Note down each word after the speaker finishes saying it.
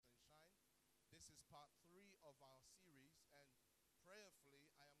of our series, and prayerfully,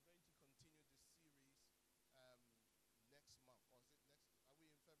 I am going to continue this series next month. Or is it next? Are we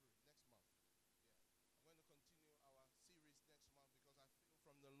in February? Next month. Yeah. I'm going to continue our series next month because I feel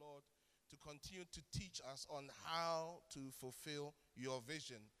from the Lord to continue to teach us on how to fulfill your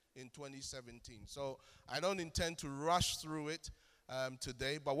vision in 2017. So I don't intend to rush through it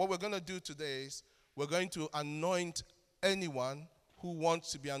today, but what we're going to do today is we're going to anoint anyone who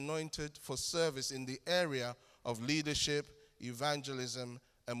wants to be anointed for service in the area of leadership, evangelism,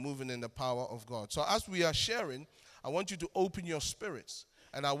 and moving in the power of God. So as we are sharing, I want you to open your spirits,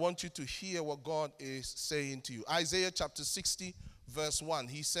 and I want you to hear what God is saying to you. Isaiah chapter 60, verse 1,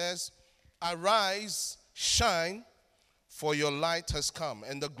 he says, "Arise, shine, for your light has come,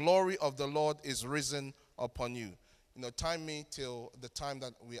 and the glory of the Lord is risen upon you." You know, time me till the time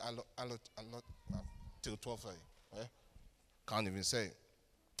that we allot till 12:30. Eh? Can't even say it.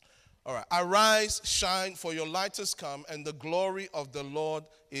 All right. Arise, shine, for your light has come, and the glory of the Lord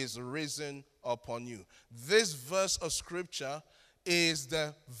is risen upon you. This verse of scripture is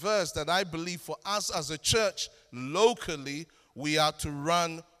the verse that I believe for us as a church locally we are to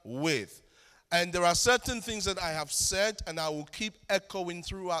run with. And there are certain things that I have said and I will keep echoing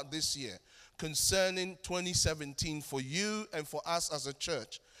throughout this year concerning 2017 for you and for us as a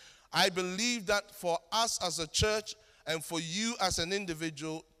church. I believe that for us as a church and for you as an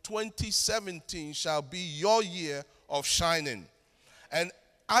individual, 2017 shall be your year of shining. And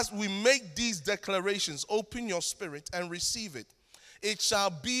as we make these declarations, open your spirit and receive it. It shall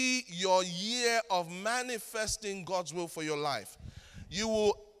be your year of manifesting God's will for your life. You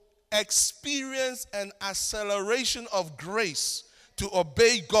will experience an acceleration of grace to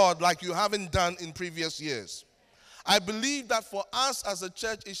obey God like you haven't done in previous years. I believe that for us as a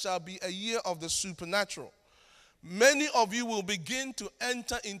church, it shall be a year of the supernatural. Many of you will begin to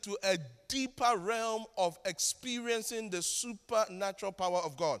enter into a deeper realm of experiencing the supernatural power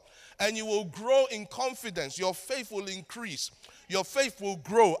of God. And you will grow in confidence. Your faith will increase. Your faith will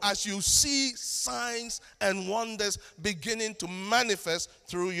grow as you see signs and wonders beginning to manifest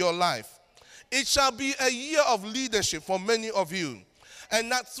through your life. It shall be a year of leadership for many of you.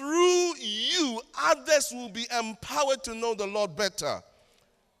 And that through you, others will be empowered to know the Lord better.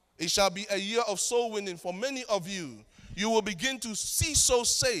 It shall be a year of soul winning for many of you. You will begin to see souls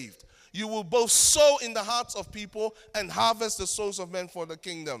saved. You will both sow in the hearts of people and harvest the souls of men for the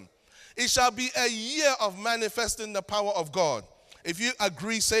kingdom. It shall be a year of manifesting the power of God. If you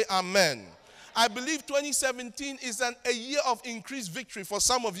agree, say amen. I believe 2017 is a year of increased victory for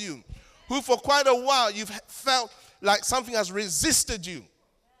some of you who for quite a while you've felt like something has resisted you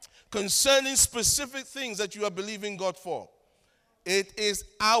concerning specific things that you are believing God for. It is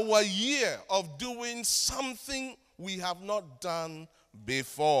our year of doing something we have not done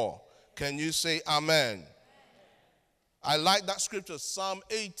before. Can you say amen? I like that scripture, Psalm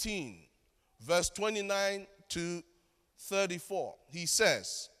 18, verse 29 to 34. He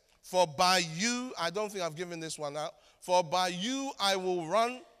says, "For by you," I don't think I've given this one out, "for by you I will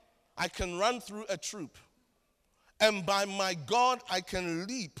run, I can run through a troop, and by my God I can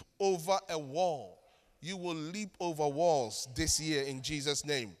leap over a wall." You will leap over walls this year in Jesus'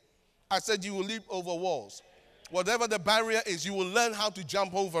 name. I said you will leap over walls. Whatever the barrier is, you will learn how to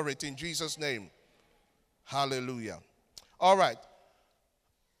jump over it in Jesus' name. Hallelujah. All right.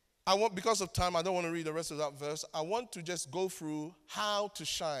 Because of time, I don't want to read the rest of that verse. I want to just go through how to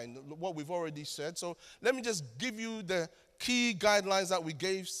shine, what we've already said. So let me just give you the key guidelines that we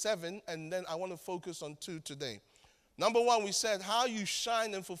gave, 7, and then I want to focus on 2 today. Number 1, we said how you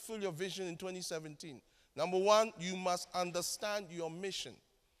shine and fulfill your vision in 2017. Number 1, you must understand your mission.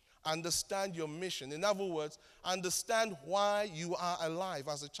 Understand your mission. In other words, understand why you are alive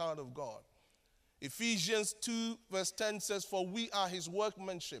as a child of God. Ephesians 2 verse 10 says, "For we are his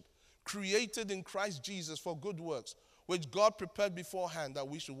workmanship, created in Christ Jesus for good works, which God prepared beforehand that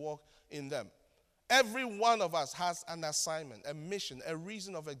we should walk in them." Every one of us has an assignment, a mission, a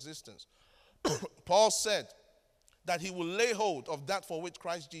reason of existence. Paul said that he will lay hold of that for which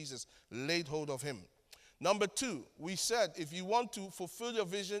Christ Jesus laid hold of him. Number 2, we said if you want to fulfill your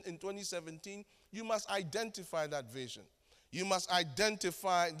vision in 2017, you must identify that vision. You must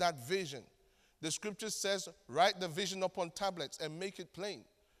identify that vision. The scripture says, write the vision upon tablets and make it plain,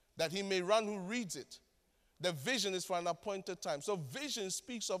 that he may run who reads it. The vision is for an appointed time. So vision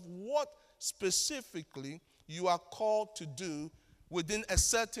speaks of what specifically you are called to do within a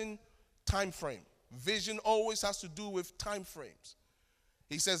certain time frame. Vision always has to do with time frames.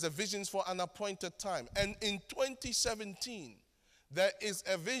 He says the vision is for an appointed time. And in 2017, there is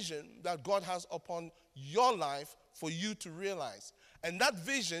a vision that God has upon your life for you to realize. And that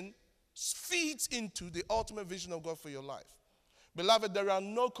vision feeds into the ultimate vision of God for your life. Beloved, there are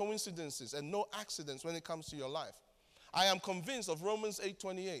no coincidences and no accidents when it comes to your life. I am convinced of Romans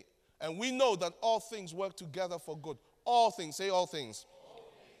 8:28. And we know that all things work together for good. All things, say all things.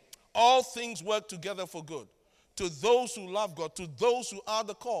 All things work together for good. To those who love God, to those who are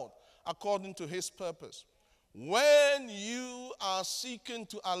the called, according to his purpose. When you are seeking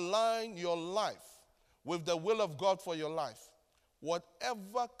to align your life with the will of God for your life,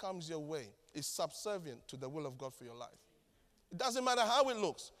 whatever comes your way is subservient to the will of God for your life. It doesn't matter how it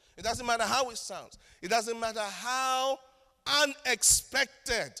looks. It doesn't matter how it sounds. It doesn't matter how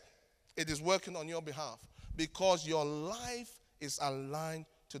unexpected it is working on your behalf, because your life is aligned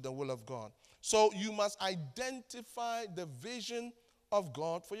to the will of God. So you must identify the vision of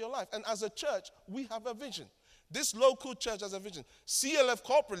God for your life. And as a church, we have a vision. This local church has a vision. CLF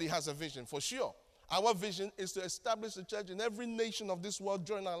corporately has a vision, for sure. Our vision is to establish a church in every nation of this world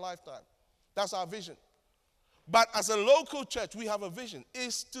during our lifetime. That's our vision. But as a local church, we have a vision.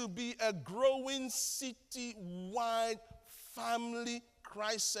 It's to be a growing city-wide family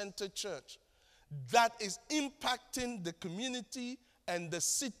Christ-centered church that is impacting the community and the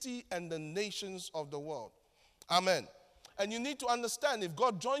city and the nations of the world. Amen. And you need to understand, if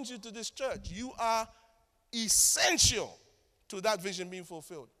God joins you to this church, you are essential to that vision being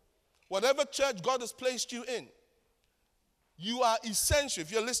fulfilled. Whatever church God has placed you in, you are essential.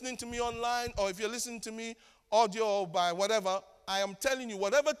 If you're listening to me online, or if you're listening to me audio or by whatever, I am telling you,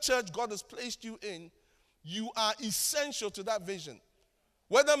 whatever church God has placed you in, you are essential to that vision.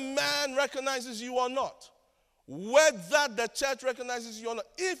 Whether man recognizes you or not, whether the church recognizes you or not,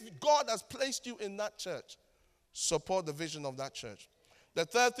 if God has placed you in that church, support the vision of that church. The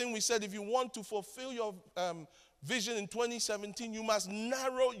third thing we said, if you want to fulfill your vision in 2017, you must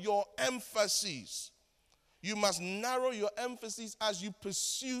narrow your emphasis. You must narrow your emphasis as you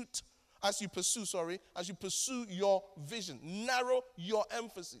pursue your vision. Narrow your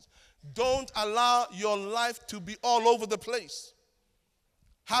emphasis. Don't allow your life to be all over the place.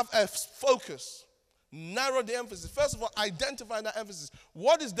 Have a focus. Narrow the emphasis. First of all, identify that emphasis.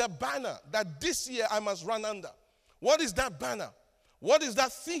 What is the banner that this year I must run under? What is that banner? What is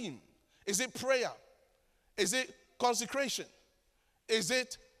that theme? Is it prayer? Is it consecration? Is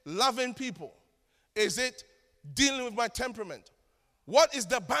it loving people? Is it dealing with my temperament? What is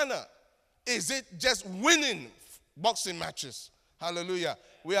the banner? Is it just winning boxing matches? Hallelujah.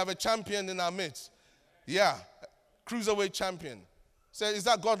 We have a champion in our midst. Yeah, cruiserweight champion. Say, is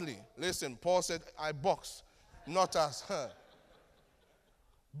that godly? Listen, Paul said, I box, not as her.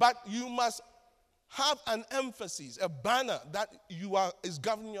 But you must have an emphasis, a banner that is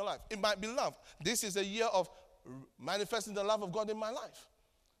governing your life. It might be love. This is a year of manifesting the love of God in my life.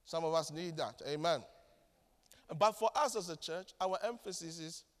 Some of us need that. Amen. But for us as a church, our emphasis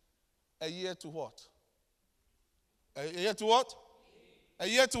is a year to what? A year to what? A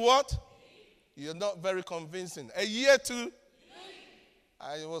year to what? You're not very convincing. A year to?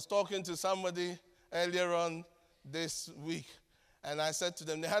 I was talking to somebody earlier on this week, and I said to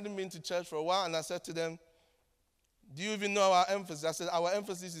them, they hadn't been to church for a while, and I said to them, do you even know our emphasis? I said, our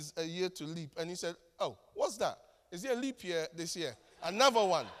emphasis is a year to leap. And he said, oh, what's that? Is there a leap year this year? Another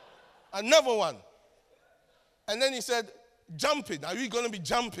one. Another one. And then he said, jumping. Are we going to be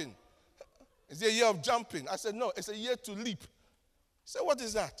jumping? Is it a year of jumping? I said, no, it's a year to leap. He said, what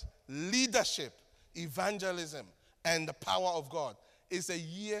is that? Leadership, evangelism, and the power of God. It's a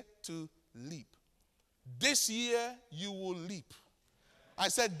year to leap. This year, you will leap. I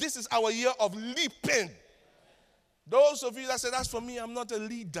said, this is our year of leaping. Those of you that said, that's for me, I'm not a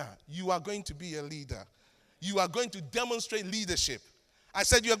leader. You are going to be a leader. You are going to demonstrate leadership. I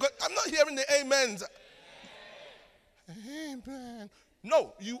said, I'm not hearing the amens. Amen.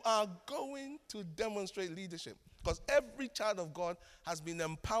 No, you are going to demonstrate leadership. Because every child of God has been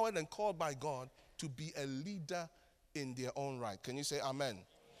empowered and called by God to be a leader in their own right. Can you say amen?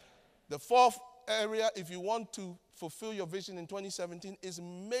 The fourth area, if you want to fulfill your vision in 2017, is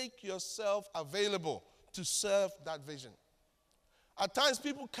make yourself available to serve that vision. At times,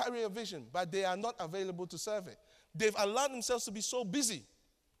 people carry a vision, but they are not available to serve it. They've allowed themselves to be so busy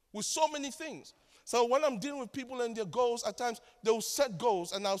with so many things. So when I'm dealing with people and their goals, at times, they'll set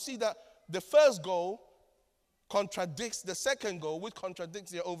goals, and I'll see that the first goal contradicts the second goal, which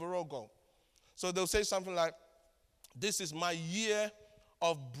contradicts their overall goal. So they'll say something like, this is my year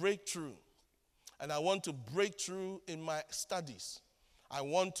of breakthrough, and I want to break through in my studies. I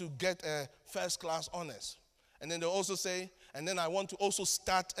want to get a first-class honors. And then they'll also say, and then I want to also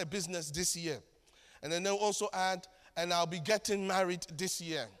start a business this year. And then they'll also add, and I'll be getting married this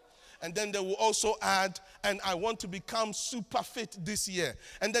year. And then they will also add, and I want to become super fit this year.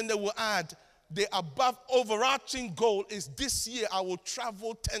 And then they will add, the above overarching goal is this year I will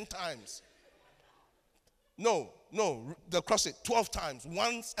travel 10 times. No, they'll cross it 12 times.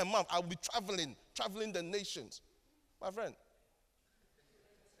 Once a month, I'll be traveling the nations. My friend,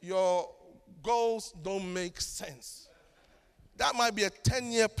 your goals don't make sense. That might be a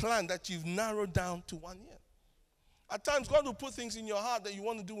 10-year plan that you've narrowed down to 1 year. At times, God will put things in your heart that you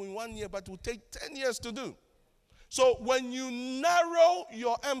want to do in 1 year, but it will take 10 years to do. So when you narrow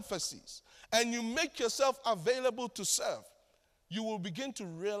your emphasis and you make yourself available to serve, you will begin to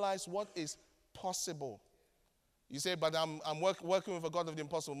realize what is possible. You say, but I'm working with a God of the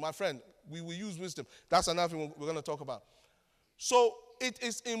impossible. My friend, we will use wisdom. That's another thing we're going to talk about. So it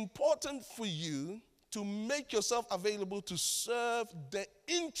is important for you to make yourself available to serve the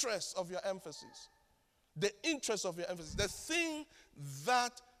interests of your emphasis. The interest of your emphasis. The thing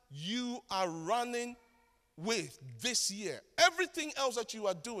that you are running with this year. Everything else that you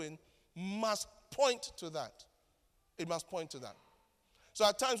are doing must point to that. It must point to that. So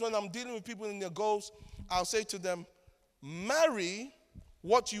at times when I'm dealing with people in their goals, I'll say to them, marry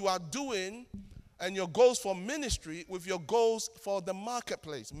what you are doing and your goals for ministry with your goals for the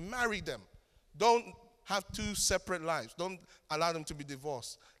marketplace. Marry them. Don't have two separate lives. Don't allow them to be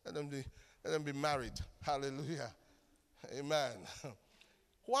divorced. Let them be married. Hallelujah. Amen.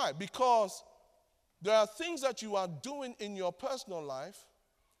 Why? Because there are things that you are doing in your personal life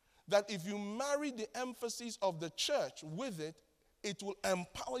that if you marry the emphasis of the church with it, it will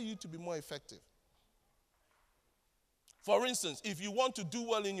empower you to be more effective. For instance, if you want to do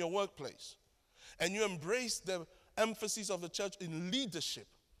well in your workplace and you embrace the emphasis of the church in leadership,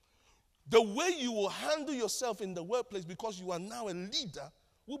 the way you will handle yourself in the workplace because you are now a leader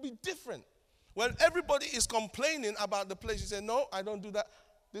will be different. When everybody is complaining about the place, you say, no, I don't do that.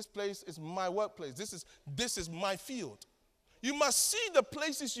 This place is my workplace. This is my field. You must see the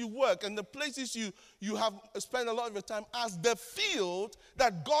places you work and the places you have spent a lot of your time as the field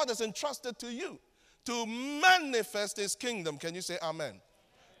that God has entrusted to you to manifest his kingdom. Can you say amen?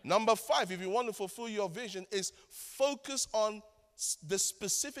 Number 5, if you want to fulfill your vision, is focus on the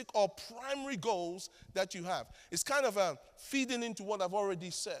specific or primary goals that you have. It's kind of feeding into what I've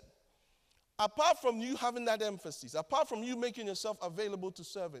already said. Apart from you having that emphasis, apart from you making yourself available to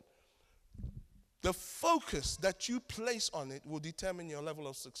serve it, the focus that you place on it will determine your level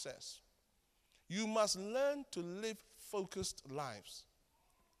of success. You must learn to live focused lives.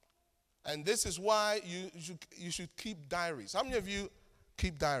 And this is why you should keep diaries. How many of you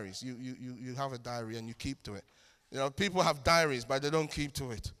keep diaries? You have a diary and you keep to it. You know, people have diaries, but they don't keep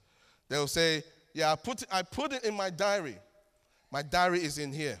to it. They'll say, yeah, I put it in my diary. My diary is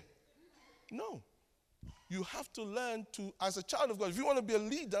in here. No. You have to learn to, as a child of God, if you want to be a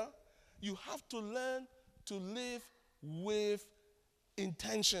leader, you have to learn to live with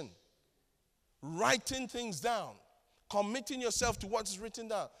intention. Writing things down. Committing yourself to what is written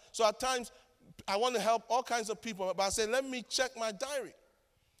down. So at times, I want to help all kinds of people, but I say, let me check my diary.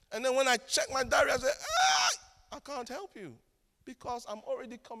 And then when I check my diary, I say, I can't help you because I'm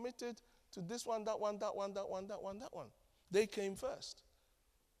already committed to this one, that one, that one, that one, that one, that one. They came first.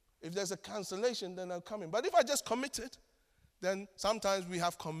 If there's a cancellation, then I'll come in. But if I just committed, then sometimes we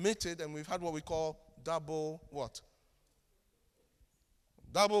have committed and we've had what we call double what?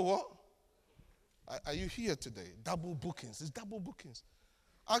 Double what? Are you here today? Double bookings. It's double bookings.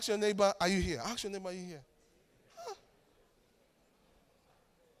 Ask your neighbor, are you here? Ask your neighbor, are you here? Huh?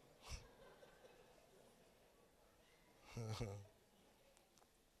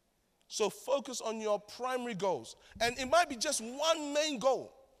 So focus on your primary goals. And it might be just one main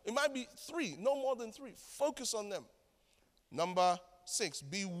goal. It might be 3, no more than 3. Focus on them. Number 6,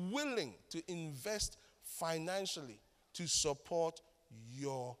 be willing to invest financially to support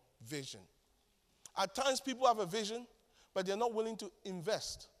your vision. At times people have a vision, but they're not willing to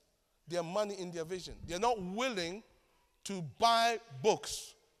invest their money in their vision. They're not willing to buy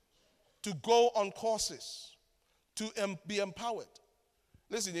books, to go on courses, to be empowered.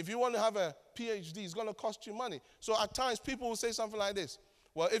 Listen, if you want to have a PhD, it's going to cost you money. So at times people will say something like this.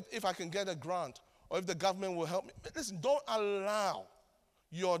 Well, if I can get a grant or if the government will help me. Listen, don't allow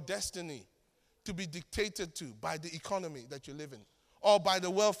your destiny to be dictated to by the economy that you live in or by the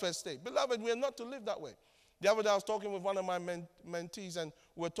welfare state. Beloved, we are not to live that way. The other day I was talking with one of my mentees and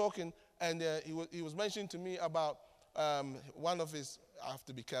we're talking and he was mentioning to me about one of his, I have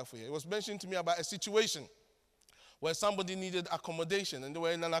to be careful here. He was mentioning to me about a situation where somebody needed accommodation and they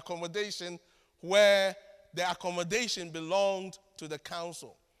were in an accommodation where the accommodation belonged to the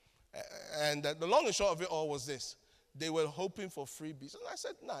council. And the long and short of it all was this. They were hoping for freebies. And I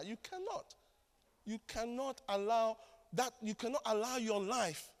said, nah, you cannot. You cannot allow that. You cannot allow your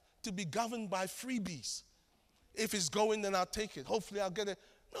life to be governed by freebies. If it's going, then I'll take it. Hopefully I'll get it.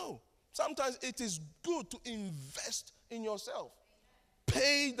 No. Sometimes it is good to invest in yourself.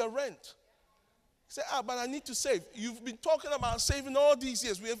 Pay the rent. Say, but I need to save. You've been talking about saving all these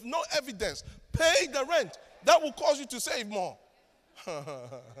years. We have no evidence. Pay the rent. That will cause you to save more.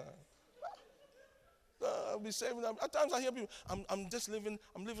 I'll be saving. At times I hear people, I'm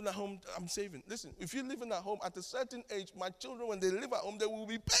living at home, I'm saving. Listen, if you're living at home at a certain age, my children, when they live at home, they will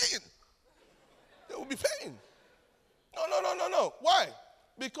be paying. They will be paying. No. Why?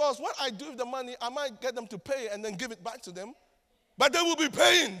 Because what I do with the money, I might get them to pay and then give it back to them. But they will be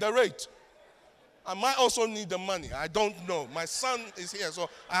paying the rate. I might also need the money. I don't know. My son is here, so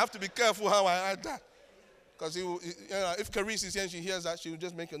I have to be careful how I add that. Because if Carice is here and she hears that, she will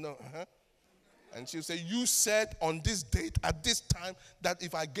just make a note. And she'll say, you said on this date, at this time, that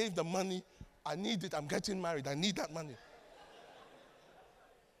if I gave the money, I need it. I'm getting married. I need that money.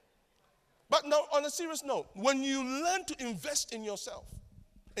 But now, on a serious note, when you learn to invest in yourself,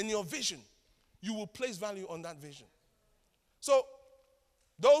 in your vision, you will place value on that vision. So,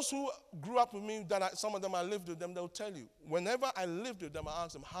 those who grew up with me, some of them I lived with them, they'll tell you, whenever I lived with them, I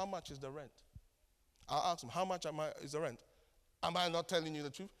ask them, how much is the rent? I'll ask them, how much is the rent? Am I not telling you the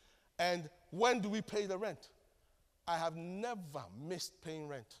truth? And when do we pay the rent? I have never missed paying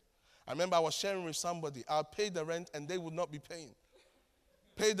rent. I remember I was sharing with somebody, I'll pay the rent and they would not be paying.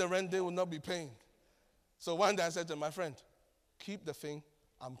 Pay the rent, they will not be paying. So one day I said to my friend, keep the thing,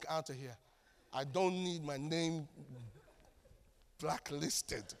 I'm out of here. I don't need my name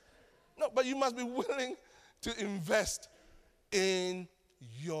blacklisted. No, but you must be willing to invest in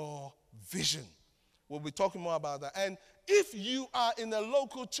your vision. We'll be talking more about that. And if you are in a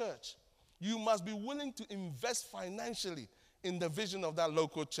local church, you must be willing to invest financially in the vision of that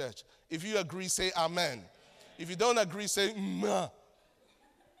local church. If you agree, say amen. If you don't agree, say meh.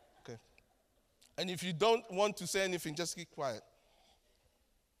 Okay. And if you don't want to say anything, just keep quiet.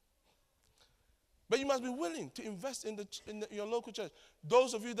 But you must be willing to invest in your local church.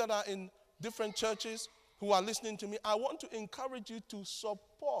 Those of you that are in different churches who are listening to me, I want to encourage you to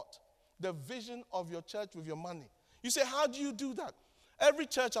support the vision of your church with your money. You say, how do you do that? Every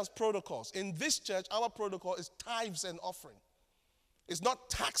church has protocols. In this church, our protocol is tithes and offering. It's not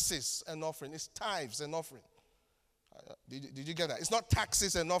taxes and offering. It's tithes and offering. Did you get that? It's not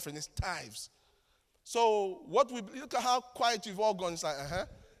taxes and offering. It's tithes. So look at how quiet you've all gone. It's like,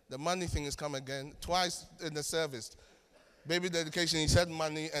 the money thing has come again. Twice in the service. Baby dedication, he said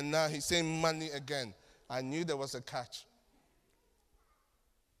money, and now he's saying money again. I knew there was a catch.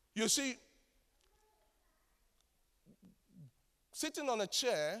 You see, sitting in a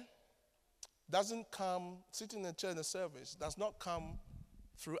chair in a service does not come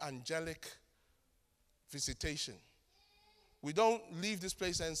through angelic visitation. We don't leave this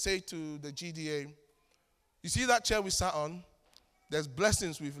place and say to the GDA, you see that chair we sat on? There's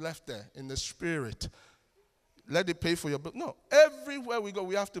blessings we've left there in the spirit. Let it pay for your bill. No, everywhere we go,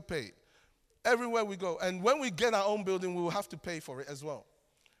 we have to pay. Everywhere we go. And when we get our own building, we will have to pay for it as well.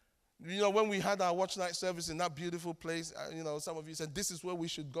 You know, when we had our watch night service in that beautiful place, some of you said, this is where we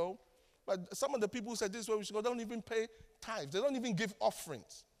should go. But some of the people who said this is where we should go don't even pay tithes. They don't even give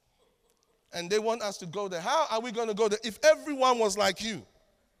offerings. And they want us to go there. How are we going to go there if everyone was like you?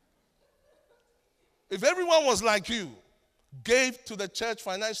 If everyone was like you, gave to the church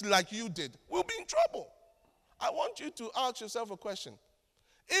financially like you did, we'll be in trouble. I want you to ask yourself a question.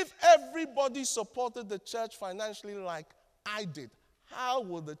 If everybody supported the church financially like I did, how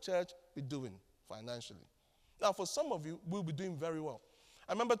will the church be doing financially? Now, for some of you, we'll be doing very well.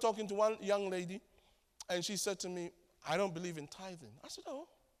 I remember talking to one young lady, and she said to me, I don't believe in tithing. I said, oh.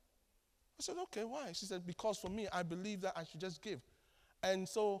 I said, okay, why? She said, because for me, I believe that I should just give. And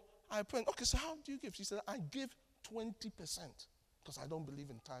so I went, okay, so how do you give? She said, I give 20% because I don't believe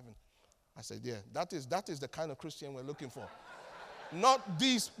in tithing. I said, yeah, that is the kind of Christian we're looking for. Not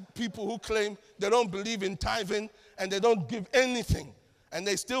these people who claim they don't believe in tithing and they don't give anything and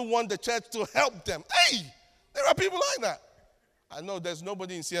they still want the church to help them. Hey, there are people like that. I know there's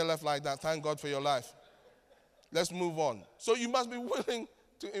nobody in CLF like that. Thank God for your life. Let's move on. So you must be willing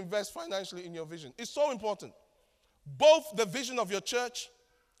to invest financially in your vision. It's so important. Both the vision of your church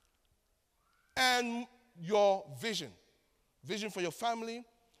and your vision. Vision for your family.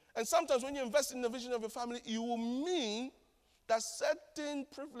 And sometimes when you invest in the vision of your family, it will mean that certain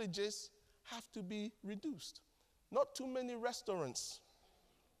privileges have to be reduced. Not too many restaurants.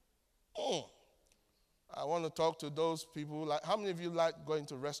 I want to talk to those people. Like, how many of you like going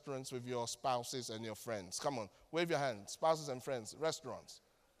to restaurants with your spouses and your friends? Come on, wave your hand. Spouses and friends, restaurants.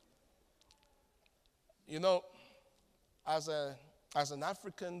 You know, as an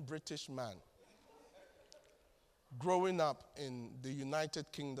African British man, growing up in the United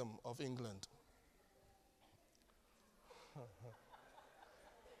Kingdom of England,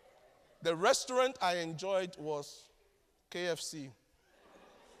 the restaurant I enjoyed was KFC,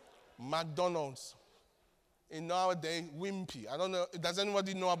 McDonald's. In nowadays, Wimpy. I don't know, does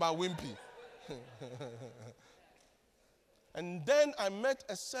anybody know about Wimpy? And then I met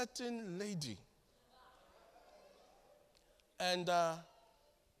a certain lady. And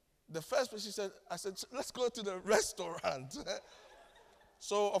the first place I said, let's go to the restaurant.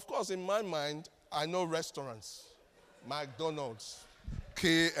 So, of course, in my mind, I know restaurants. McDonald's,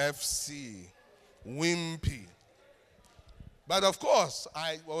 KFC, Wimpy. But of course,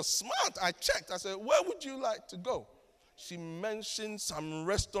 I was smart. I checked. I said, where would you like to go? She mentioned some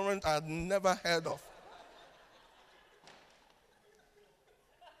restaurant I'd never heard of.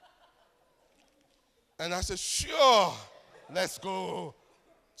 And I said, sure, let's go.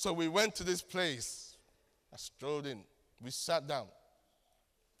 So we went to this place. I strolled in. We sat down.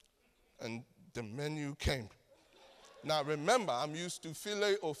 And the menu came. Now remember, I'm used to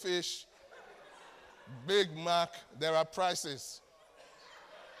filet o fish, Big Mac, there are prices.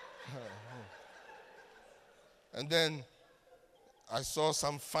 And then I saw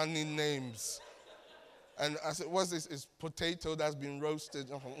some funny names. And I said, what's this? It's potato that's been roasted.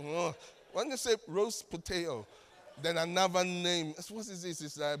 When you say roast potato, then another name. What is this?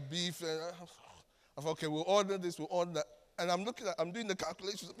 It's beef. I thought, okay, we'll order this, we'll order that. And I'm doing the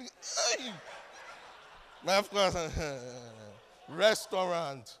calculations. Hey! But of course,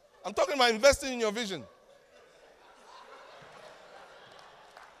 restaurant. I'm talking about investing in your vision.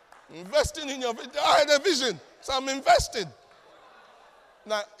 Investing in your vision. I had a vision, so I'm invested.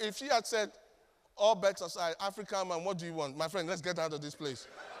 Now, if she had said, all bets aside, African man, what do you want? My friend, let's get out of this place.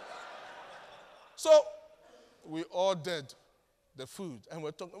 So, we ordered the food, and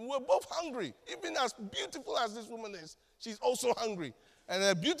we're both hungry. Even as beautiful as this woman is, she's also hungry. And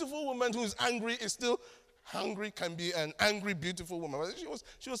a beautiful woman who's angry is still hungry, can be an angry, beautiful woman.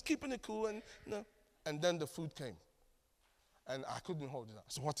 She was keeping it cool, and and then the food came. And I couldn't hold it up.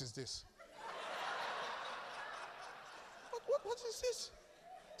 So what is this? What is this?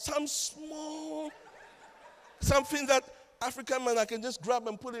 Some small, something that African man I can just grab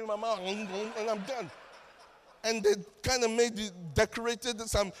and put it in my mouth, and I'm done. And they kind of decorated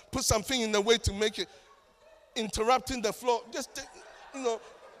put something in the way to make it, interrupting the flow. Just, And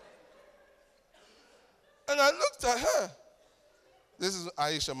I looked at her. This is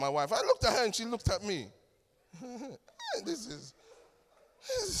Aisha, my wife. I looked at her and she looked at me. This is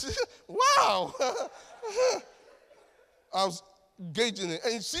wow. I was gauging it.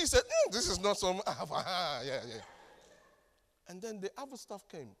 And she said, this is not so much. Yeah. And then the other stuff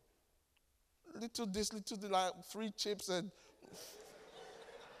came. Little this, like 3 chips and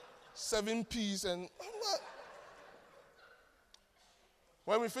 7 peas. And I'm like,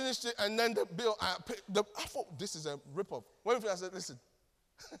 when we finished it, and then the bill, I thought this is a ripoff. When we finished, I said, listen,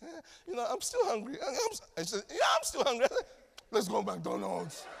 I'm still hungry. And she said, yeah, I'm still hungry. I said, let's go to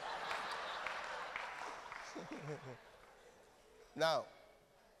McDonald's. Now,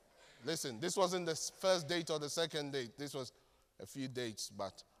 listen, this wasn't the first date or the second date. This was a few dates,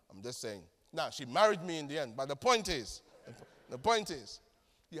 but I'm just saying. Now, she married me in the end, but the point is,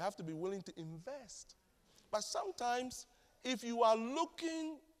 you have to be willing to invest. But sometimes, if you are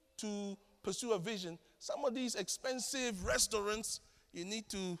looking to pursue a vision, some of these expensive restaurants, you need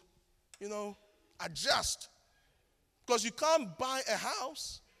to, adjust. Because you can't buy a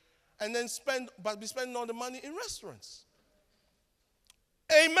house and then be spending all the money in restaurants.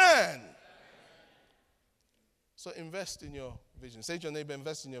 Amen. So invest in your vision. Say to your neighbor,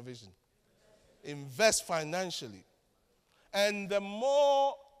 invest in your vision. Invest financially. And the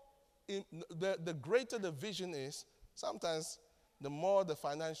more, the greater the vision is, sometimes the more the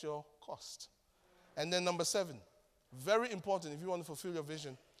financial cost. And then number 7, very important if you want to fulfill your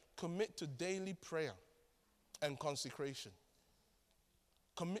vision, commit to daily prayer and consecration.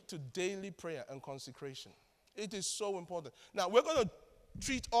 Commit to daily prayer and consecration. It is so important. Now, we're going to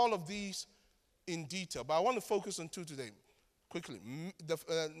treat all of these in detail, but I want to focus on 2 today. Quickly.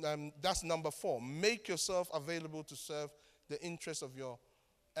 That's number 4. Make yourself available to serve the interests of your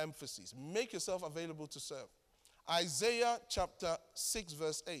emphases. Make yourself available to serve. Isaiah chapter 6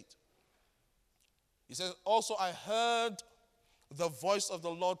 verse 8. He says, also I heard the voice of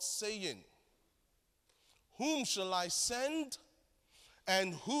the Lord saying, whom shall I send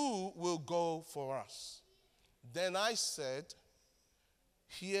and who will go for us? Then I said,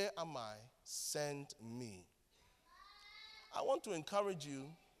 here am I, send me. I want to encourage you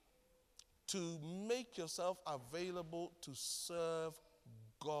to make yourself available to serve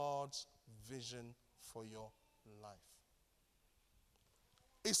God's vision for your life.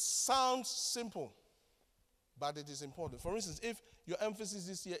 It sounds simple, but it is important. For instance, if your emphasis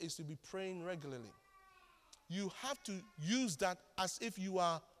this year is to be praying regularly, you have to use that as if you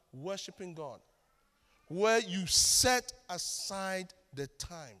are worshiping God, where you set aside the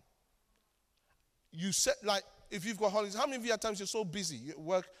time. You set, like, if you've got holidays, how many of you at times you're so busy, your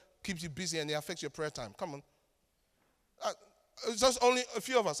work keeps you busy and it affects your prayer time? Come on. It's just only a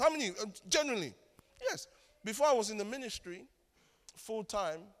few of us. How many? Generally. Yes. Before I was in the ministry full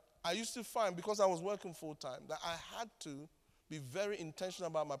time, I used to find, because I was working full time, that I had to be very intentional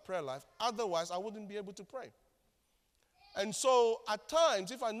about my prayer life. Otherwise, I wouldn't be able to pray. And so at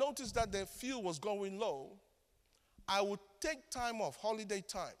times, if I noticed that the fuel was going low, I would take time off, holiday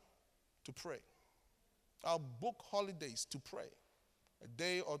time, to pray. I'll book holidays to pray, a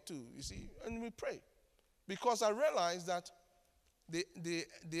day or two, you see, and we pray. Because I realized that the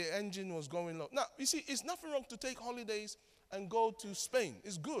engine was going low. Now, you see, it's nothing wrong to take holidays and go to Spain.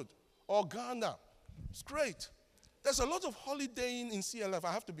 It's good. Or Ghana. It's great. There's a lot of holidaying in CLF,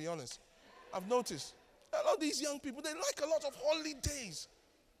 I have to be honest. I've noticed. A lot of these young people, they like a lot of holidays.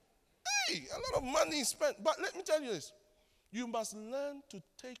 Hey, a lot of money spent. But let me tell you this. You must learn to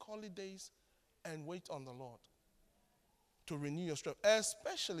take holidays and wait on the Lord to renew your strength,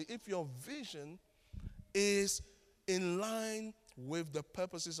 especially if your vision is in line with the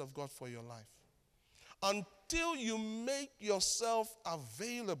purposes of God for your life. Until you make yourself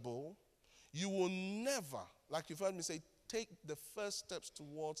available, you will never, like you've heard me say, take the first steps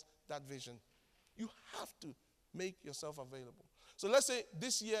towards that vision. You have to make yourself available. So let's say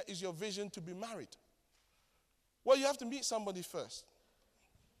this year is your vision to be married. Well, you have to meet somebody first.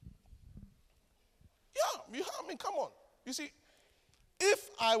 Yeah, I mean, come on. You see, if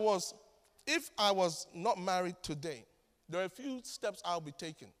I was not married today, there are a few steps I'll be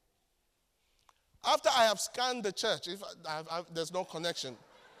taking. After I have scanned the church, if there's no connection,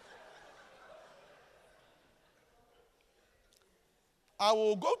 I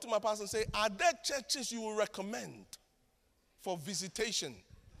will go to my pastor and say, are there churches you will recommend for visitation?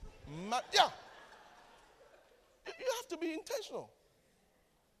 Yeah. You have to be intentional.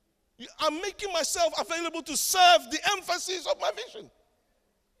 I'm making myself available to serve the emphasis of my vision.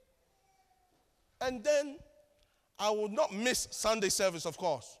 And then I will not miss Sunday service, of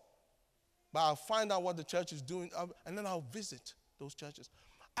course. But I'll find out what the church is doing, and then I'll visit those churches.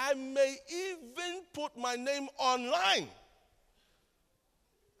 I may even put my name online.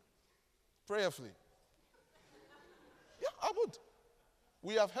 Prayerfully. Yeah, I would.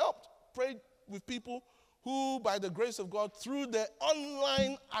 We have helped, prayed with people who, by the grace of God, through their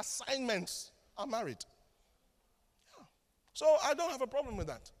online assignments, are married. Yeah. So I don't have a problem with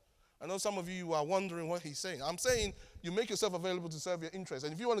that. I know some of you are wondering what he's saying. I'm saying you make yourself available to serve your interests.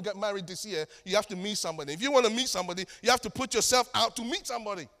 And if you want to get married this year, you have to meet somebody. If you want to meet somebody, you have to put yourself out to meet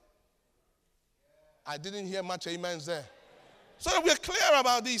somebody. I didn't hear much amens there. So that we're clear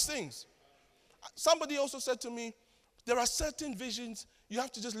about these things. Somebody also said to me, there are certain visions, you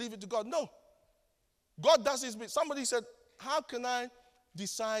have to just leave it to God. No. God does his bit. Somebody said, how can I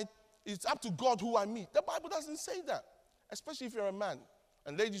decide? It's up to God who I meet. The Bible doesn't say that, especially if you're a man.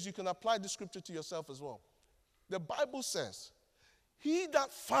 And ladies, you can apply the scripture to yourself as well. The Bible says, he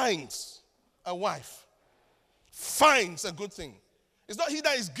that finds a wife finds a good thing. It's not he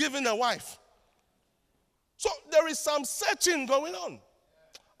that is given a wife. So there is some searching going on.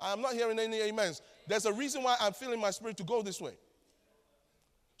 I am not hearing any amens. There's a reason why I'm feeling my spirit to go this way.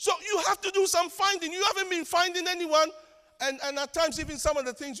 So you have to do some finding. You haven't been finding anyone. And at times, even some of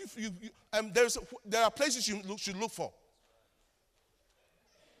the things, there are places you should look for.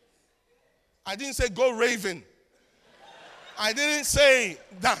 I didn't say go raving. I didn't say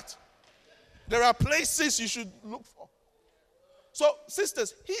that. There are places you should look for. So,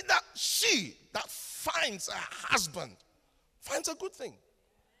 sisters, she that finds a husband finds a good thing.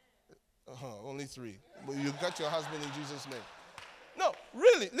 Only 3. But you got your husband in Jesus' name. No,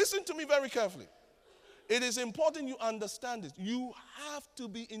 really, listen to me very carefully. It is important you understand this. You have to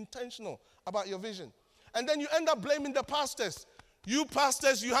be intentional about your vision. And then you end up blaming the pastors. You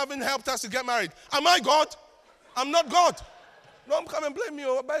pastors, you haven't helped us to get married. Am I God? I'm not God. Don't come and blame me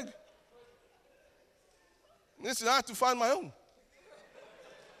or beg. Listen, I had to find my own.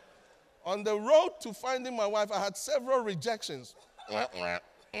 On the road to finding my wife, I had several rejections. Yeah,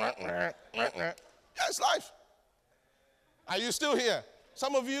 it's life. Are you still here?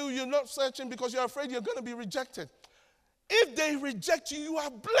 Some of you, you're not searching because you're afraid you're going to be rejected. If they reject you, you are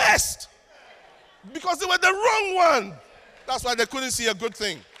blessed. Because they were the wrong one. That's why they couldn't see a good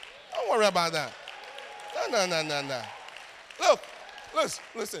thing. Don't worry about that. No. Look,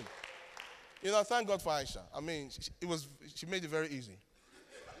 listen. You know, thank God for Aisha. I mean, she made it very easy.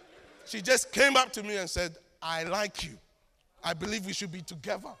 She just came up to me and said, I like you. I believe we should be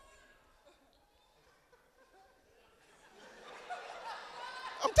together.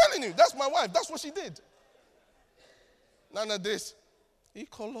 I'm telling you, that's my wife. That's what she did. None of this.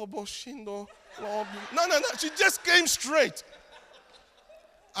 No. She just came straight.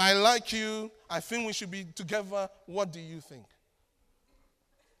 I like you. I think we should be together. What do you think?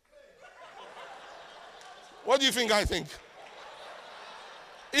 What do you think I think?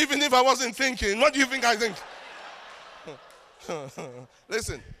 Even if I wasn't thinking, what do you think I think?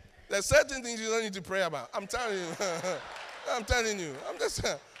 Listen, there's certain things you don't need to pray about. I'm telling you. I'm telling you.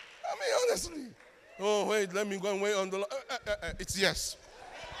 Honestly. Oh, wait, let me go and wait on the Lord. It's yes.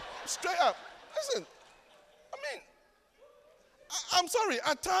 Straight up. Listen, I'm sorry.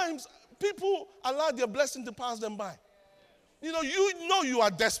 At times, people allow their blessing to pass them by. You know you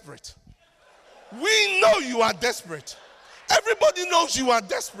are desperate. We know you are desperate. Everybody knows you are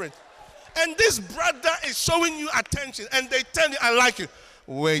desperate. And this brother is showing you attention, and they tell you, I like you.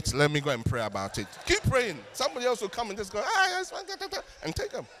 Wait, let me go and pray about it. Keep praying. Somebody else will come and just go, yes, and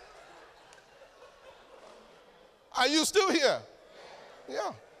take them. Are you still here?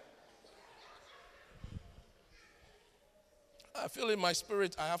 Yeah. I feel in my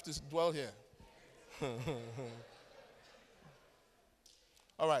spirit I have to dwell here.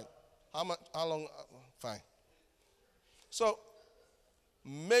 All right. How long? Fine. So,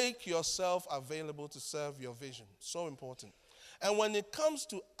 make yourself available to serve your vision. So important. And when it comes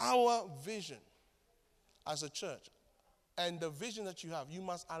to our vision as a church and the vision that you have, you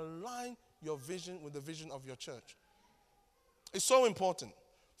must align your vision with the vision of your church. It's so important.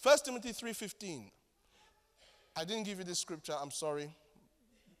 1 Timothy 3:15. I didn't give you this scripture, I'm sorry.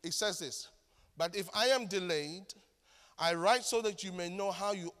 It says this, but if I am delayed, I write so that you may know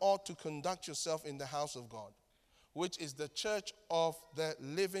how you ought to conduct yourself in the house of God, which is the church of the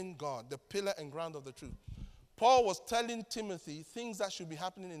living God, the pillar and ground of the truth. Paul was telling Timothy things that should be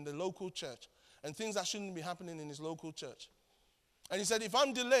happening in the local church and things that shouldn't be happening in his local church. And he said, if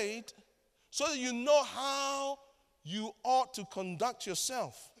I'm delayed, so that you know how you ought to conduct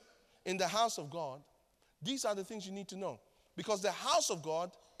yourself in the house of God, these are the things you need to know. Because the house of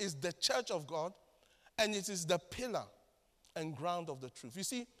God is the church of God, and it is the pillar and ground of the truth. You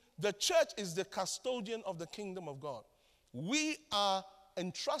see, the church is the custodian of the kingdom of God. We are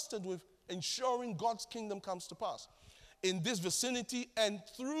entrusted with ensuring God's kingdom comes to pass in this vicinity and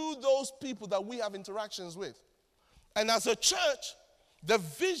through those people that we have interactions with. And as a church, the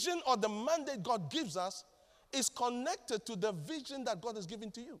vision or the mandate God gives us is connected to the vision that God has given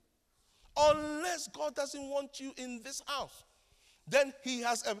to you. Unless God doesn't want you in this house, then he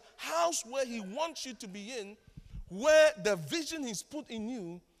has a house where he wants you to be in, where the vision he's put in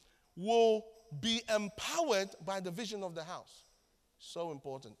you will be empowered by the vision of the house. So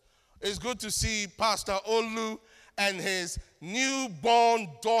important. It's good to see Pastor Olu and his newborn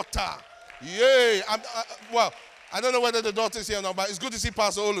daughter. Yay. I don't know whether the daughter's here or not, but it's good to see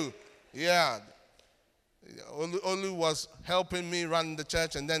Pastor Olu. Yeah. Olu was helping me run the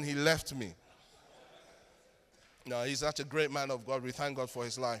church, and then he left me. No, he's such a great man of God. We thank God for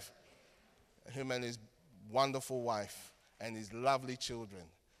his life. Him and his wonderful wife and his lovely children.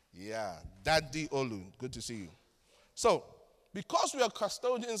 Yeah. Daddy Olu, good to see you. So, because we are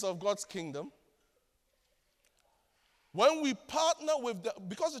custodians of God's kingdom, when we partner with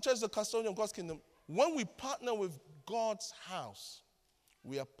because the church is a custodian of God's kingdom, when we partner with God's house,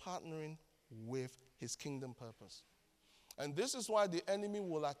 we are partnering with his kingdom purpose. And this is why the enemy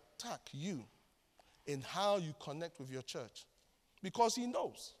will attack you in how you connect with your church. Because he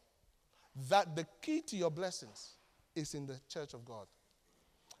knows that the key to your blessings is in the church of God.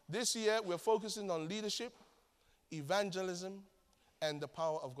 This year, we're focusing on leadership, evangelism, and the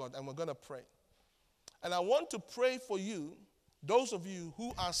power of God. And we're going to pray. And I want to pray for you, those of you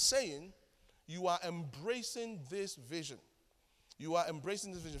who are saying you are embracing this vision. You are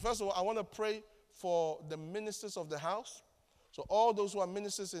embracing this vision. First of all, I want to pray for the ministers of the house. So all those who are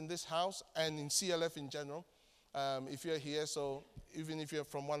ministers in this house and in CLF in general, if you're here, so even if you're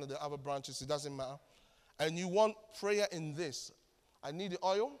from one of the other branches, it doesn't matter. And you want prayer in this, I need the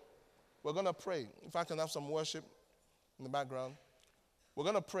oil. We're going to pray. If I can have some worship in the background. We're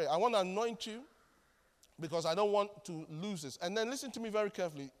going to pray. I want to anoint you because I don't want to lose this. And then listen to me very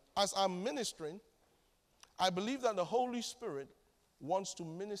carefully. As I'm ministering, I believe that the Holy Spirit wants to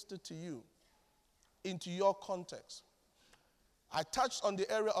minister to you into your context. I touched on the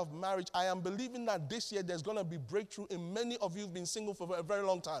area of marriage. I am believing that this year there's going to be breakthrough in many of you who've been single for a very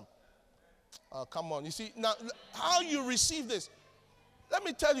long time. Come on. You see, now, how you receive this. Let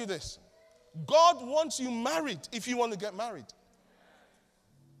me tell you this. God wants you married if you want to get married.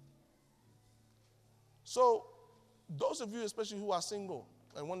 So, those of you especially who are single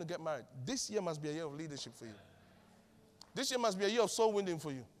and want to get married, this year must be a year of leadership for you. This year must be a year of soul winning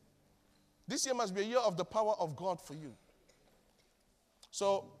for you. This year must be a year of the power of God for you.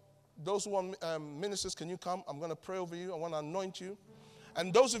 So, those who want ministers, can you come? I'm going to pray over you. I want to anoint you.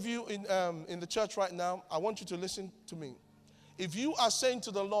 And those of you in the church right now, I want you to listen to me. If you are saying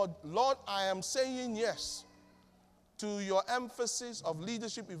to the Lord, Lord, I am saying yes to your emphasis of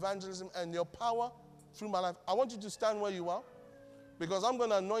leadership, evangelism, and your power through my life, I want you to stand where you are, because I'm going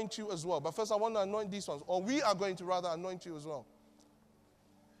to anoint you as well. But first I want to anoint these ones, or we are going to rather anoint you as well.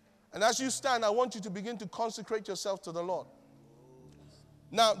 And as you stand, I want you to begin to consecrate yourself to the Lord.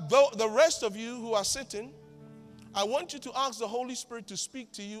 Now, the rest of you who are sitting, I want you to ask the Holy Spirit to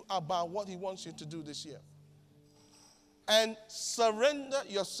speak to you about what He wants you to do this year. And surrender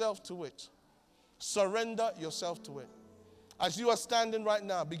yourself to it. Surrender yourself to it. As you are standing right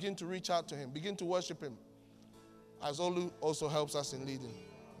now, begin to reach out to Him. Begin to worship Him. As Olu also helps us in leading.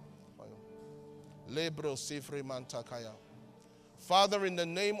 Father, in the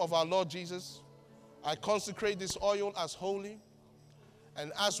name of our Lord Jesus, I consecrate this oil as holy.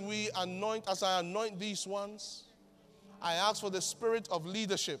 And as I anoint these ones, I ask for the spirit of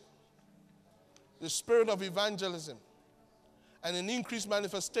leadership, the spirit of evangelism, and an increased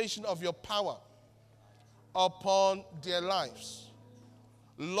manifestation of your power upon their lives.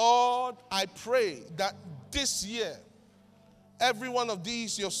 Lord, I pray that this year, every one of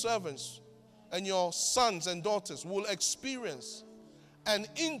these, your servants and your sons and daughters, will experience an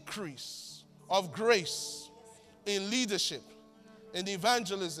increase of grace in leadership, in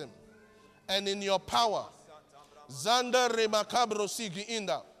evangelism, and in your power. Zanda remakabro sigi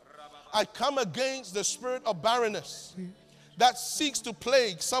inda. I come against the spirit of barrenness that seeks to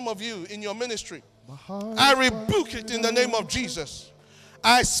plague some of you in your ministry. I rebuke it in the name of Jesus.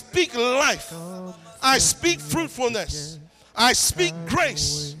 I speak life. I speak fruitfulness. I speak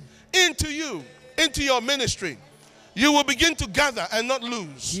grace into you, into your ministry. You will begin to gather and not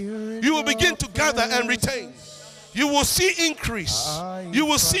lose. You will begin to gather and retain. You will see increase. You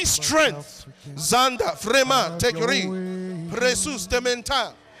will see strength. Zanda, Frema, Tekri, Presus,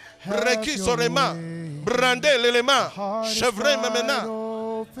 Tementa, Breki, Sorema, Brande, Lelema, Chevre,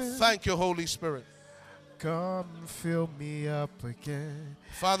 Memena. Thank you, Holy Spirit. Come fill me up again.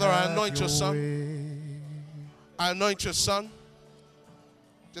 Father, I anoint your son. I anoint your son.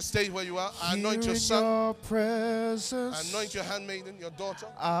 Just stay where you are. I anoint your son. I anoint your handmaiden, your daughter.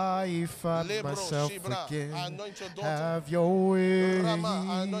 I find myself again. I anoint your daughter. Have your way. Rama,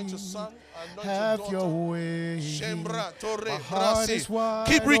 I anoint your son. I anoint Have your daughter. your way. Shembra, Torre, My heart is Brasi. wide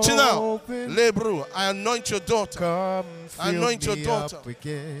Keep reaching out. open. Lebru, I anoint your daughter. Come fill Anoint your me daughter. up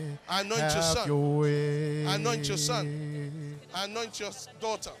again. I anoint your Have son. your way. Anoint your son. I anoint your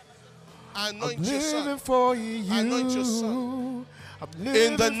daughter. I I'm anoint your living son. for you. Anoint your son. I'm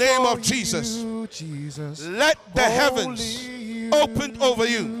living In the name for of Jesus. you, Jesus. Let the heavens Only you. open over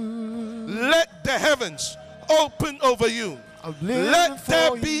you. Let the heavens open over you. I'm living Let there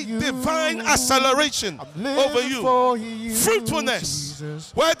for be you. divine acceleration I'm living over you. for you, Fruitfulness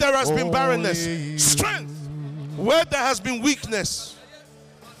Jesus. where there has been Only barrenness. you. Strength where there has been weakness.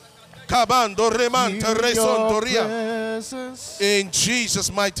 Kaban, Doreman, In Tereson, your Doria. presence, In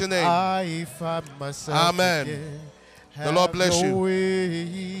Jesus' mighty name. I find myself Amen. again. The Lord bless Have you. your way.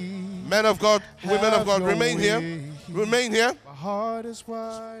 Men of God, women of Have God, your remain here. way. Remain here. My heart is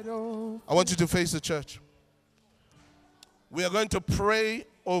wide open. I want you to face the church. We are going to pray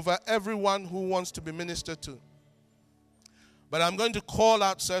over everyone who wants to be ministered to. But I'm going to call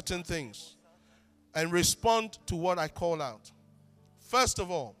out certain things and respond to what I call out. First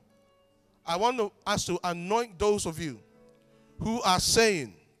of all, I want us to anoint those of you who are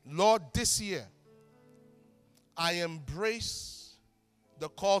saying, Lord, this year, I embrace the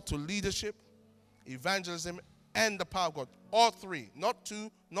call to leadership, evangelism, and the power of God. All three. Not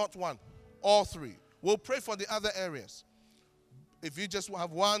two, not one. All three. We'll pray for the other areas. If you just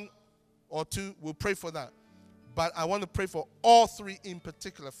have one or two, we'll pray for that. But I want to pray for all three in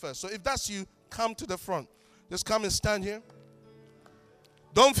particular first. So if that's you, come to the front. Just come and stand here.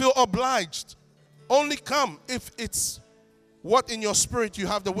 Don't feel obliged. Only come if it's what in your spirit you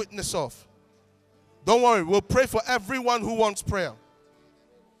have the witness of. Don't worry, we'll pray for everyone who wants prayer.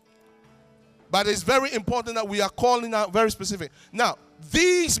 But it's very important that we are calling out very specific. Now,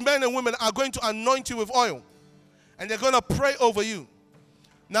 these men and women are going to anoint you with oil. And they're going to pray over you.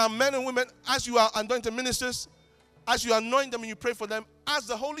 Now, men and women, as you are anointed ministers, as you anoint them and you pray for them, as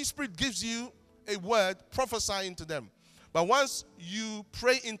the Holy Spirit gives you a word, prophesy into them. But once you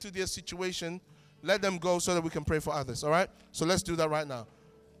pray into their situation, let them go so that we can pray for others. All right? So let's do that right now.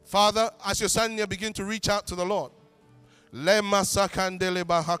 Father, as you're standing there, begin to reach out to the Lord.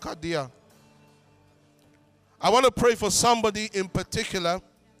 I want to pray for somebody in particular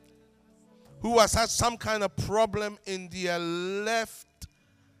who has had some kind of problem in their left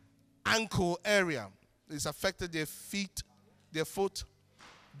ankle area. It's affected their feet, their foot,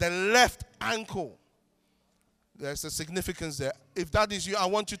 the left ankle. There's a significance there. If that is you, I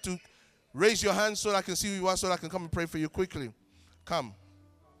want you to raise your hand so that I can see who you are, so that I can come and pray for you quickly. Come.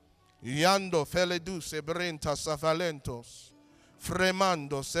 Yando feledu seberenta savalentos.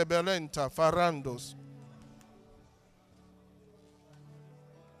 Fremando seberenta farandos.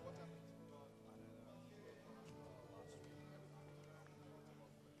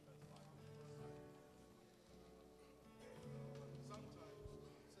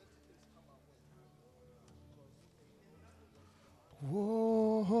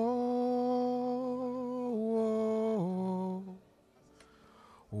 Whoa, whoa,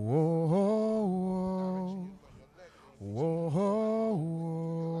 whoa, whoa,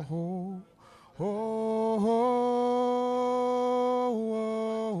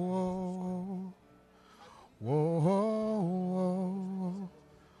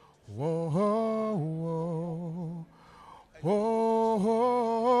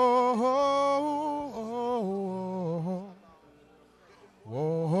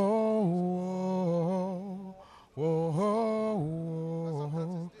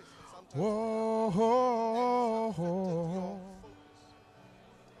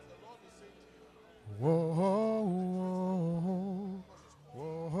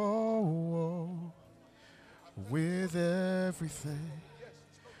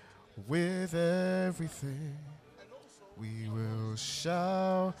 with everything, we will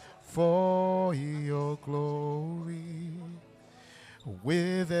shout for your glory.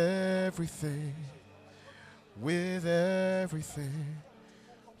 With everything, we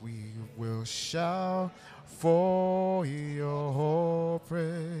will shout for your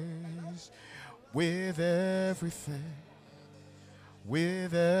praise. With everything, we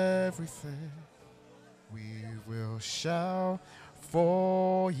will shout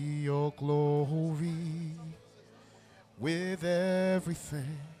for your glory. With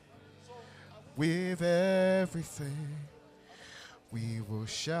everything, we will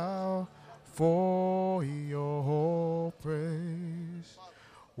shout for your praise.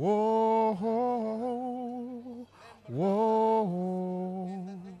 Whoa, whoa, whoa, whoa,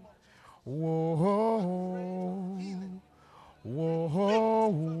 whoa.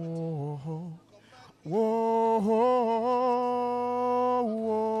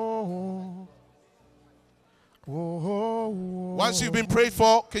 Once you've been prayed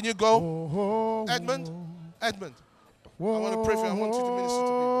for, can you go? Edmund, I want to pray for you. I want you to minister to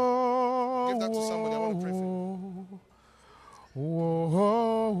people. Give that to somebody. I want to pray for you.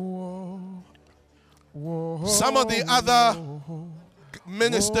 Some of the other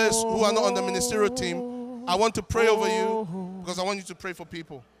ministers who are not on the ministerial team, I want to pray over you because I want you to pray for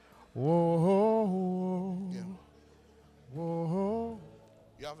people. Yeah.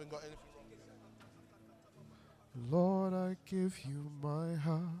 You haven't got anything wrong. Lord, I give you my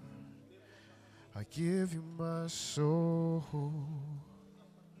heart. I give you my soul.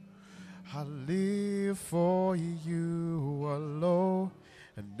 I live for you alone,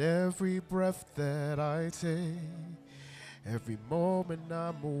 and every breath that I take, every moment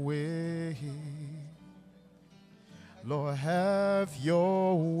I'm awake. Lord, have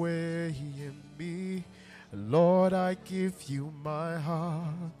your way in me. Lord, I give you my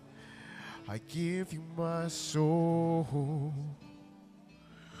heart. I give you my soul.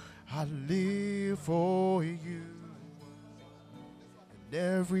 I live for you. And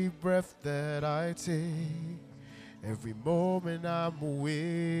every breath that I take, every moment I'm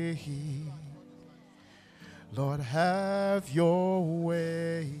awake. Lord, have your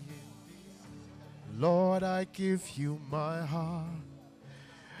way. Lord, I give you my heart.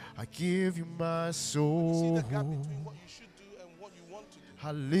 I give you my soul. See the gap between what you should do and what you want to do.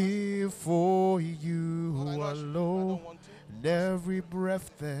 I live for you Lord, alone. And every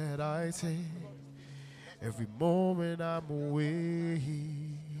breath that I take, every moment I'm awake.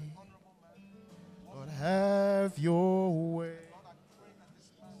 Lord, have your way.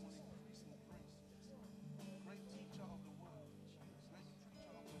 Great teacher of the word.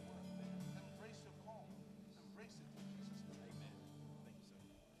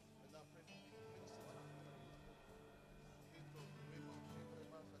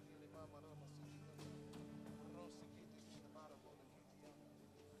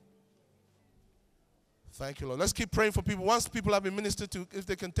 Thank you, Lord. Let's keep praying for people. Once people have been ministered to, if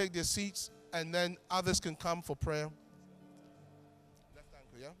they can take their seats, and then others can come for prayer. Left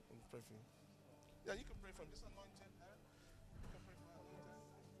ankle, yeah? We'll pray for you. Yeah, you can pray from this anointed. You can pray for anointed.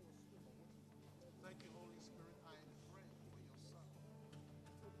 Thank you, Holy Spirit. I pray for your son.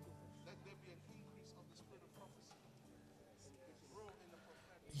 Let there be an increase of the spirit of prophecy. Grow in the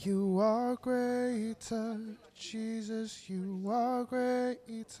prophetic. You are greater, Jesus, you are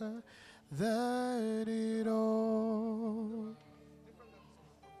greater than it all.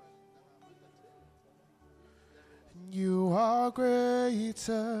 You are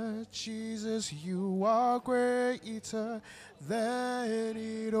greater, Jesus, you are greater than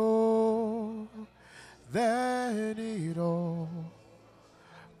it all, than it all.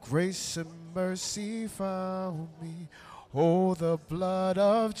 Grace and mercy found me. Oh, the blood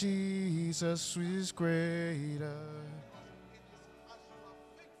of Jesus is greater.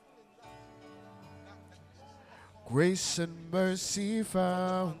 Grace and mercy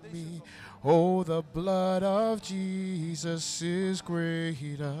found me. Oh, the blood of Jesus is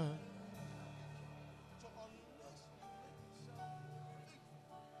greater.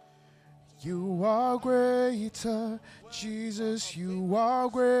 You are greater, Jesus, you are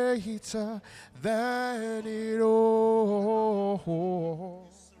greater than it all.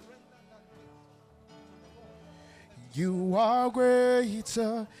 You are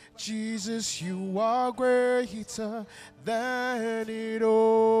greater, Jesus, you are greater than it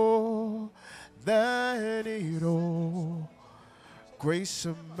all, than it all. Grace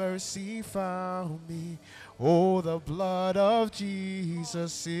and mercy found me. Oh, the blood of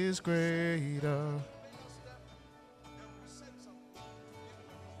Jesus is greater.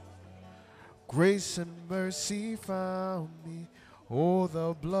 Grace and mercy found me. Oh,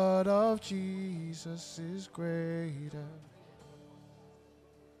 the blood of Jesus is greater.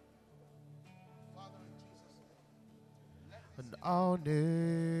 And I'll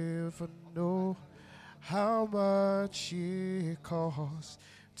never know how much it costs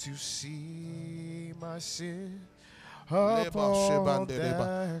to see my sin upon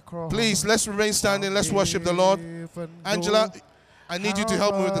that cross. Please, let's remain standing. Let's worship the Lord. Angela, I need you to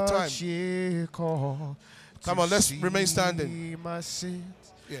help me with the time. Come on, let's remain standing.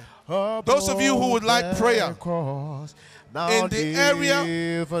 Yeah. Those of you who would like prayer in the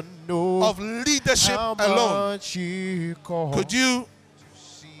area of leadership alone, could you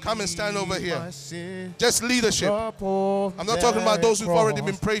come and stand over here? Just leadership. I'm not talking about those who've already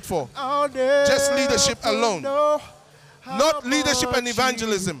been prayed for. Just leadership alone. Not leadership and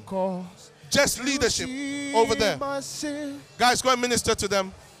evangelism. Just leadership over there. Guys, go and minister to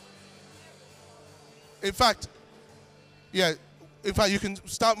them. In fact, you can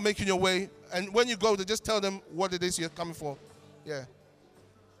start making your way. And when you go, to just tell them what it is you're coming for. Yeah.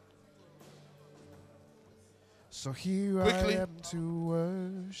 So here Quickly. I am to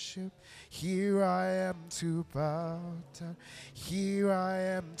worship. Here I am to bow down. Here I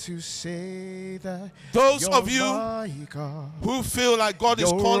am to say that those you're of you my God. who feel like God is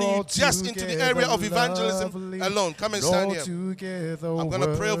You're calling you all just into the area of evangelism lovely. alone, come and stand here. Together I'm going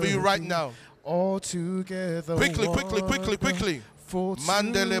to pray over you right now. All together Quickly.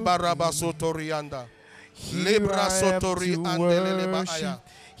 Mandele baraba sotorianda. Lebra sotori andele baaya.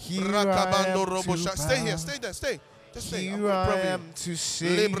 Rakabando robosha. Stay here. Stay there. Stay. Just stay. I'm Here going to I pray am over to you. say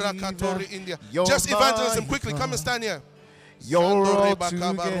Lebra katori that India. you're Just evangelism. my Quickly. Come and God. stand here. You're all Sando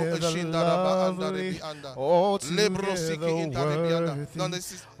together lovely, all together worthy, No,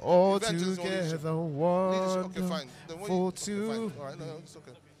 this is all evangelism or leadership. together Okay, fine. Then when wonderful okay, fine. All right, no, it's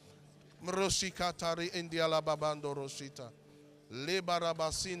okay. Mroshika tari India lababando roshita.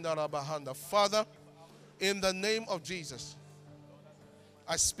 Lebarabasinda rabahanda. Father, in the name of Jesus,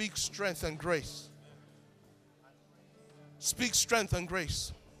 I speak strength and grace. Speak strength and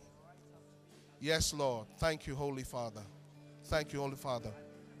grace. Yes, Lord. Thank you, Holy Father. Thank you, Holy Father.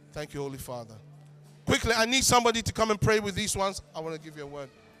 Thank you, Holy Father. Quickly, I need somebody to come and pray with these ones. I want to give you a word.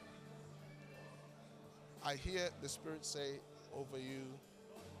 I hear the Spirit say over you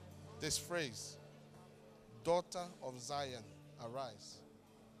this phrase, daughter of Zion, arise.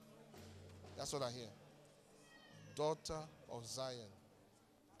 That's what I hear. Daughter of Zion,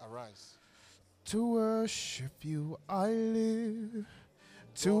 arise. To worship you I live.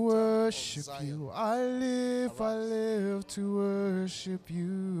 To Daughter of worship Zion, you I live. I arise. live to worship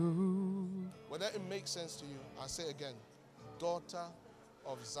you. Whether it makes sense to you, I say again, daughter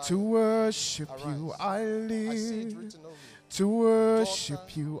of Zion. To worship you arise. I I see it live. written over you. To worship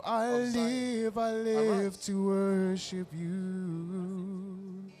Daughter you I of Zion, live. I live arise. to worship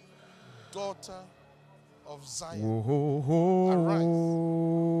you. Daughter of Zion. Arise.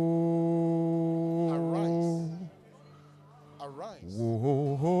 Arise.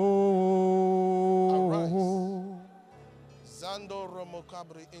 Zando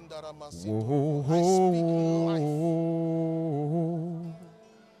Romokabri Indaramasito. I speak life.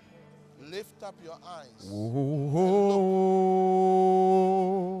 Lift up your eyes. And look.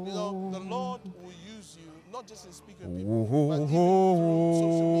 You know, the Lord will use you, not just in speaking people, but even through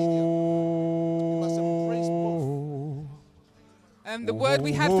social media. You must embrace both. The word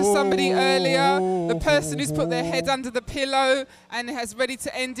we had for somebody earlier, the person who's put their head under the pillow and has ready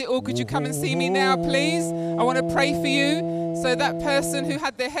to end it all, could you come and see me now, please? I want to pray for you. So that person who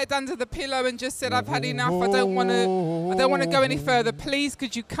had their head under the pillow and just said, I've had enough, I don't want to go any further. Please,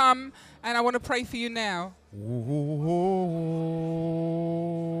 could you come? And I want to pray for you now. Go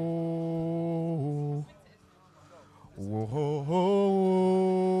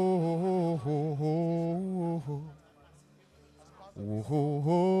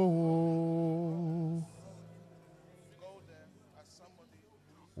there as somebody.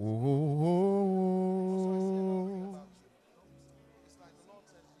 It's like the Lord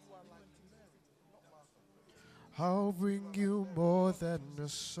says, you are like Mary, not Martha. I'll bring you more than a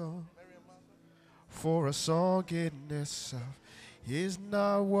song, for a song in itself is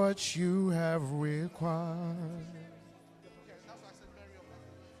not what you have required.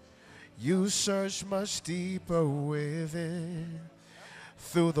 You search much deeper within,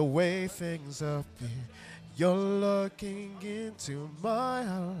 through the way things appear. You're looking into my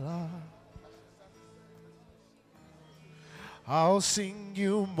life. I'll sing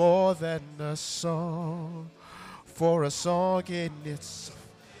you more than a song, for a song in itself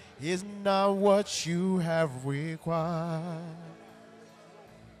is not what you have required.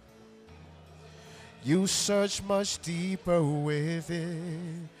 You search much deeper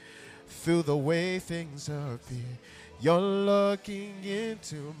within, through the way things appear. You're looking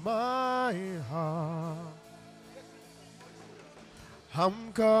into my heart.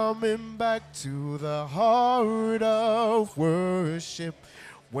 I'm coming back to the heart of worship,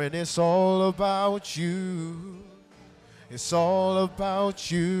 when it's all about you. It's all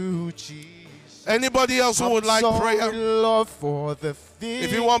about you, Jesus. Anybody else who would like prayer? Lord, for the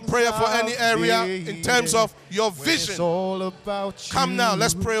if you want prayer for any area in terms of your vision, it's all about you. Come now,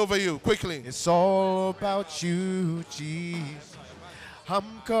 let's pray over you quickly. It's all about you, Jesus.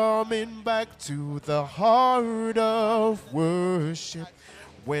 I'm coming back to the heart of worship,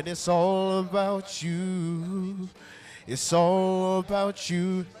 when it's all about you. It's all about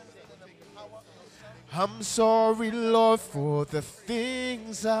you. I'm sorry, Lord, for the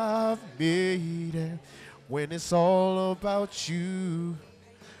things I've made, when it's all about you.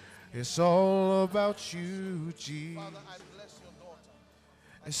 It's all about you, Jesus. Father, I bless your daughter.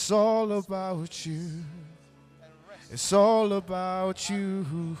 It's all about you. It's all about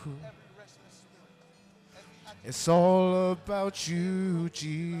you. It's all about you,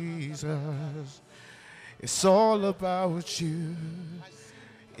 Jesus. It's all about you.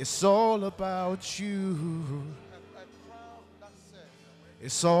 It's all about you.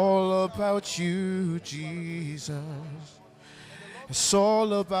 It's all about you, Jesus. It's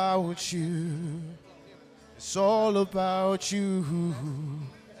all about you. It's all about you.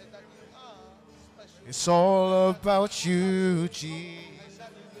 It's all about you, Jesus.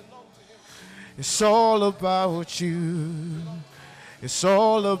 It's all about you. It's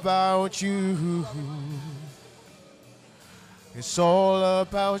all about you. It's all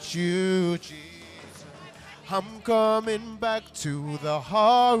about you, Jesus. I'm coming back to the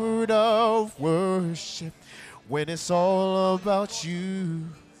heart of worship, when it's all about you.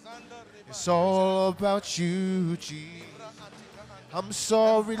 It's all about you, Jesus. I'm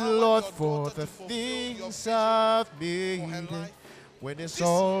sorry, Lord, for the things I've made, when it's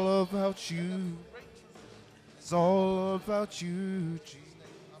all about you. It's all about you, Jesus.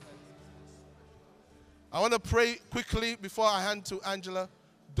 I want to pray quickly before I hand to Angela.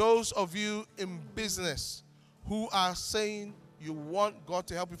 Those of you in business who are saying you want God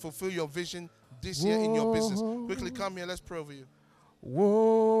to help you fulfill your vision this year in your business, quickly come here. Let's pray over you.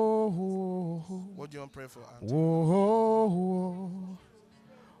 Whoa. What do you want to pray for, Angela? Whoa.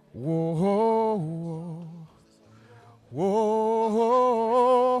 Whoa. Whoa.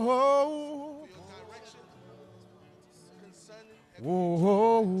 For your direction concerning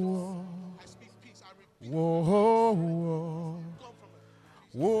Whoa. I speak peace. I repeat. Whoa. Come from it.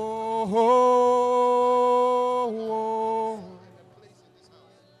 Whoa. Place in this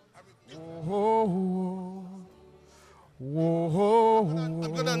house. I repeat. Whoa.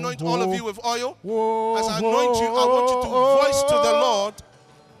 I'm going to anoint all of you with oil. Whoa. As I anoint you, I want you to voice to the Lord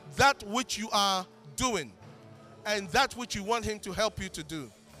that which you are doing. and that which you want him to help you to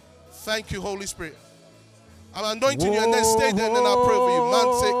do. Thank you, Holy Spirit. I'm anointing you, and then stay there, and then I'll pray for you.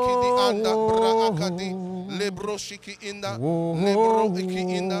 Manse kidi anda bra akadi lebro shiki inda lebro iki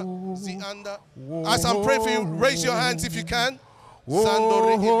inda zi anda. As I'm praying for you, raise your hands if you can.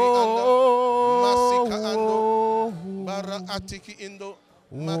 Sandori ibi anda masika ando bara atiki indo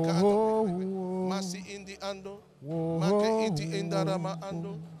maka ando masi indi ando maka iti indarama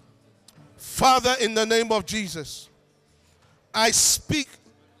ando. Father, in the name of Jesus, I speak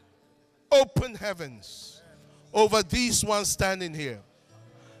open heavens over these ones standing here.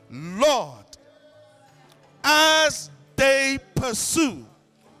 Lord, as they pursue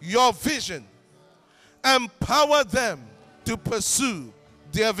your vision, empower them to pursue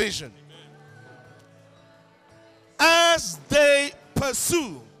their vision. As they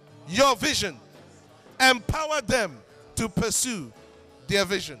pursue your vision, empower them to pursue their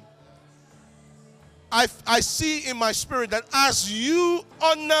vision. I see in my spirit that as you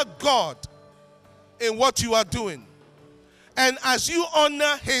honor God in what you are doing, and as you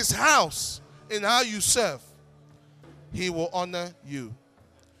honor his house in how you serve, he will honor you.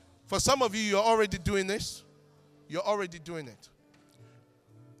 For some of you, you're already doing this. You're already doing it.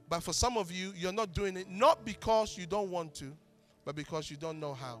 But for some of you, you're not doing it, not because you don't want to, but because you don't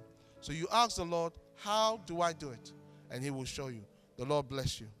know how. So you ask the Lord, how do I do it? And he will show you. The Lord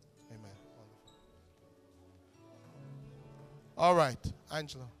bless you. Amen. All right,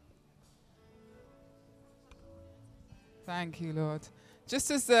 Angela. Thank you, Lord.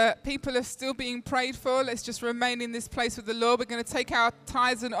 Just as people are still being prayed for, let's just remain in this place with the Lord. We're going to take our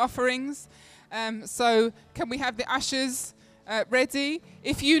tithes and offerings. So can we have the ushers ready?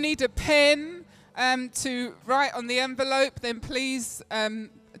 If you need a pen to write on the envelope, then please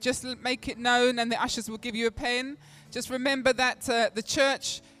just make it known and the ushers will give you a pen. Just remember that the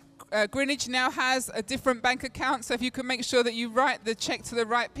church, Greenwich, now has a different bank account, so if you can make sure that you write the check to the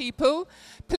right people.